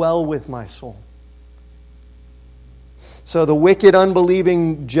 Is it well with my soul? So the wicked,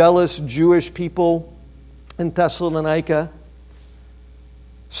 unbelieving, jealous Jewish people in Thessalonica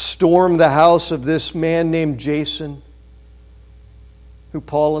stormed the house of this man named Jason, who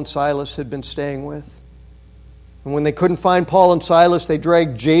Paul and Silas had been staying with. And when they couldn't find Paul and Silas, they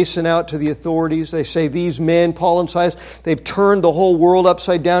dragged Jason out to the authorities. They say, these men, Paul and Silas, they've turned the whole world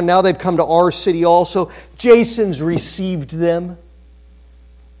upside down. Now they've come to our city also. Jason's received them.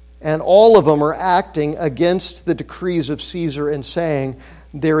 And all of them are acting against the decrees of Caesar and saying,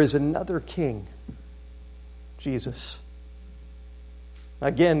 there is another king, Jesus.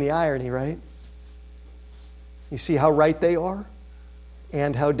 Again, the irony, right? You see how right they are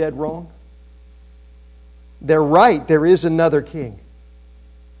and how dead wrong? They're right. There is another king.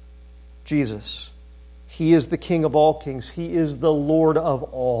 Jesus. He is the King of all kings. He is the Lord of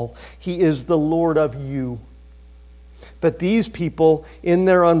all. He is the Lord of you. But these people, in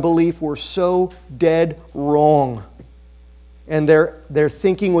their unbelief, were so dead wrong. And their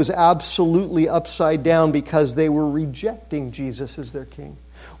thinking was absolutely upside down because they were rejecting Jesus as their king.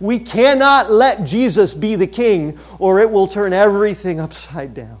 We cannot let Jesus be the king, or it will turn everything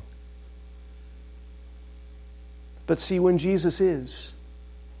upside down. But see, when Jesus is,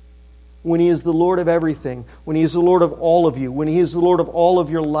 when he is the Lord of everything, when he is the Lord of all of you, when he is the Lord of all of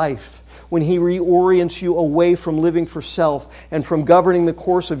your life, when he reorients you away from living for self and from governing the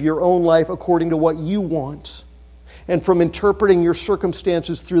course of your own life according to what you want, and from interpreting your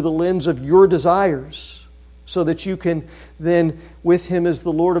circumstances through the lens of your desires, so that you can then, with him as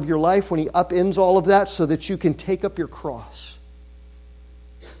the Lord of your life, when he upends all of that, so that you can take up your cross,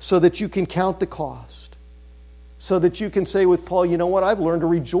 so that you can count the cost, so that you can say with Paul, you know what, I've learned to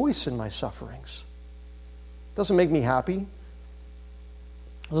rejoice in my sufferings. It doesn't make me happy.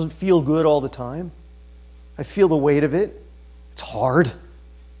 It doesn't feel good all the time. I feel the weight of it. It's hard.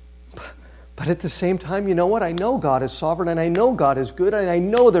 But at the same time, you know what? I know God is sovereign, and I know God is good, and I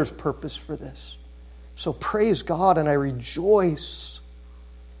know there's purpose for this. So praise God, and I rejoice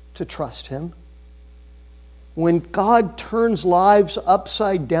to trust him. When God turns lives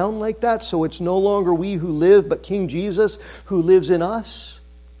upside down like that, so it's no longer we who live, but King Jesus who lives in us,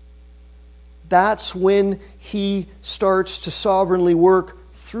 that's when He starts to sovereignly work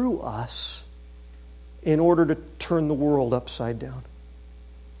through us in order to turn the world upside down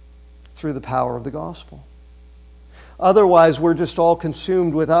through the power of the gospel. Otherwise, we're just all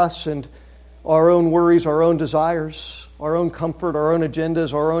consumed with us and our own worries, our own desires, our own comfort, our own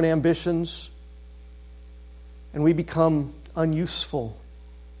agendas, our own ambitions, and we become unuseful.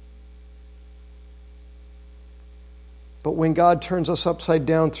 But when God turns us upside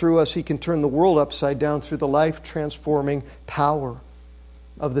down through us, He can turn the world upside down through the life-transforming power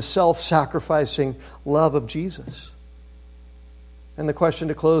of the self-sacrificing love of Jesus. And the question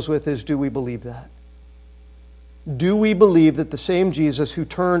to close with is, do we believe that? Do we believe that the same Jesus who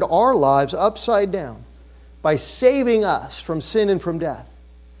turned our lives upside down by saving us from sin and from death,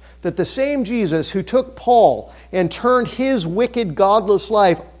 that the same Jesus who took Paul and turned his wicked, godless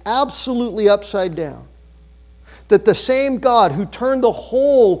life absolutely upside down, that the same God who turned the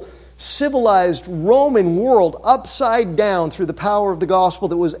whole civilized Roman world upside down through the power of the gospel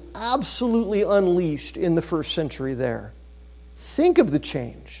that was absolutely unleashed in the first century there. Think of the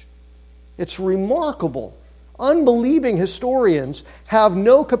change. It's remarkable. Unbelieving historians have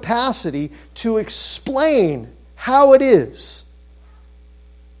no capacity to explain how it is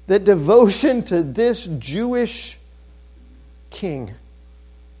that devotion to this Jewish king,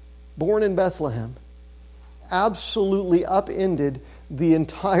 born in Bethlehem, absolutely upended the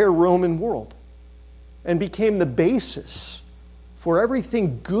entire Roman world and became the basis for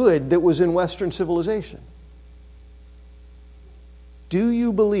everything good that was in Western civilization. Do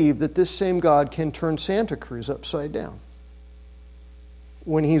you believe that this same God can turn Santa Cruz upside down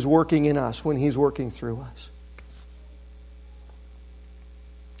when He's working in us, when He's working through us?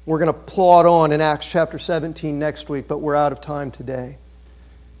 We're going to plod on in Acts chapter 17 next week, but we're out of time today.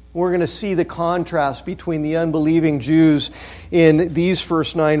 We're going to see the contrast between the unbelieving Jews in these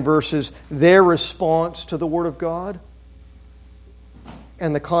first 9 verses, their response to the Word of God,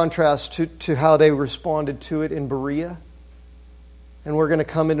 and the contrast to how they responded to it in Berea. And we're going to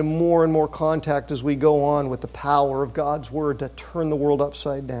come into more and more contact as we go on with the power of God's Word to turn the world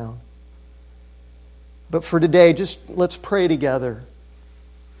upside down. But for today, just let's pray together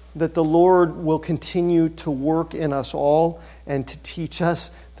that the Lord will continue to work in us all and to teach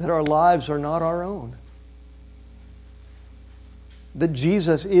us that our lives are not our own. That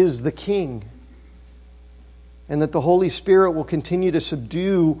Jesus is the King. And that the Holy Spirit will continue to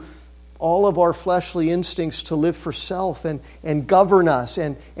subdue all of our fleshly instincts to live for self and govern us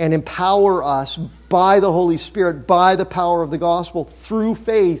and empower us by the Holy Spirit, by the power of the gospel, through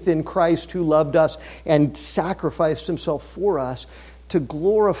faith in Christ who loved us and sacrificed Himself for us to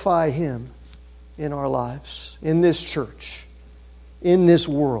glorify Him in our lives, in this church, in this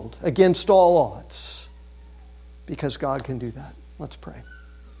world, against all odds, because God can do that. Let's pray.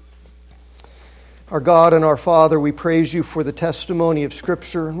 Our God and our Father, we praise You for the testimony of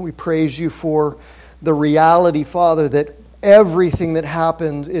Scripture. We praise You for the reality, Father, that everything that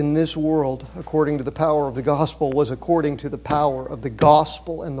happened in this world, according to the power of the gospel, was according to the power of the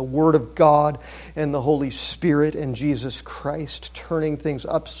gospel and the Word of God and the Holy Spirit and Jesus Christ, turning things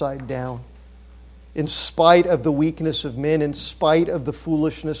upside down. In spite of the weakness of men, in spite of the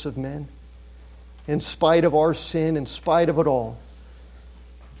foolishness of men, in spite of our sin, in spite of it all,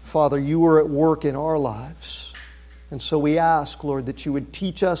 Father, You are at work in our lives. And so we ask, Lord, that You would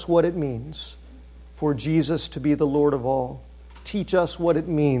teach us what it means for Jesus to be the Lord of all. Teach us what it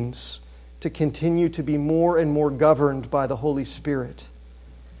means to continue to be more and more governed by the Holy Spirit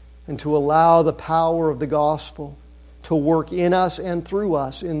and to allow the power of the gospel to work in us and through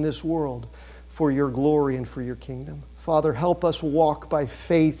us in this world for Your glory and for Your kingdom. Father, help us walk by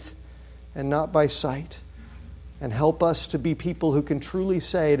faith and not by sight. And help us to be people who can truly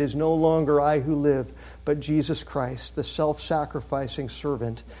say, it is no longer I who live, but Jesus Christ, the self-sacrificing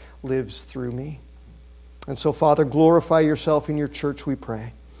servant, lives through me. And so, Father, glorify Yourself in Your church, we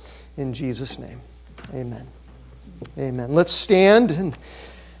pray. In Jesus' name, amen. Amen. Let's stand, and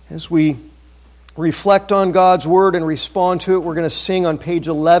as we reflect on God's Word and respond to it, we're going to sing on page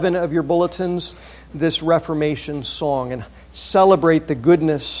 11 of your bulletins this Reformation song and celebrate the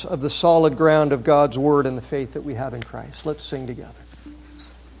goodness of the solid ground of God's Word and the faith that we have in Christ. Let's sing together.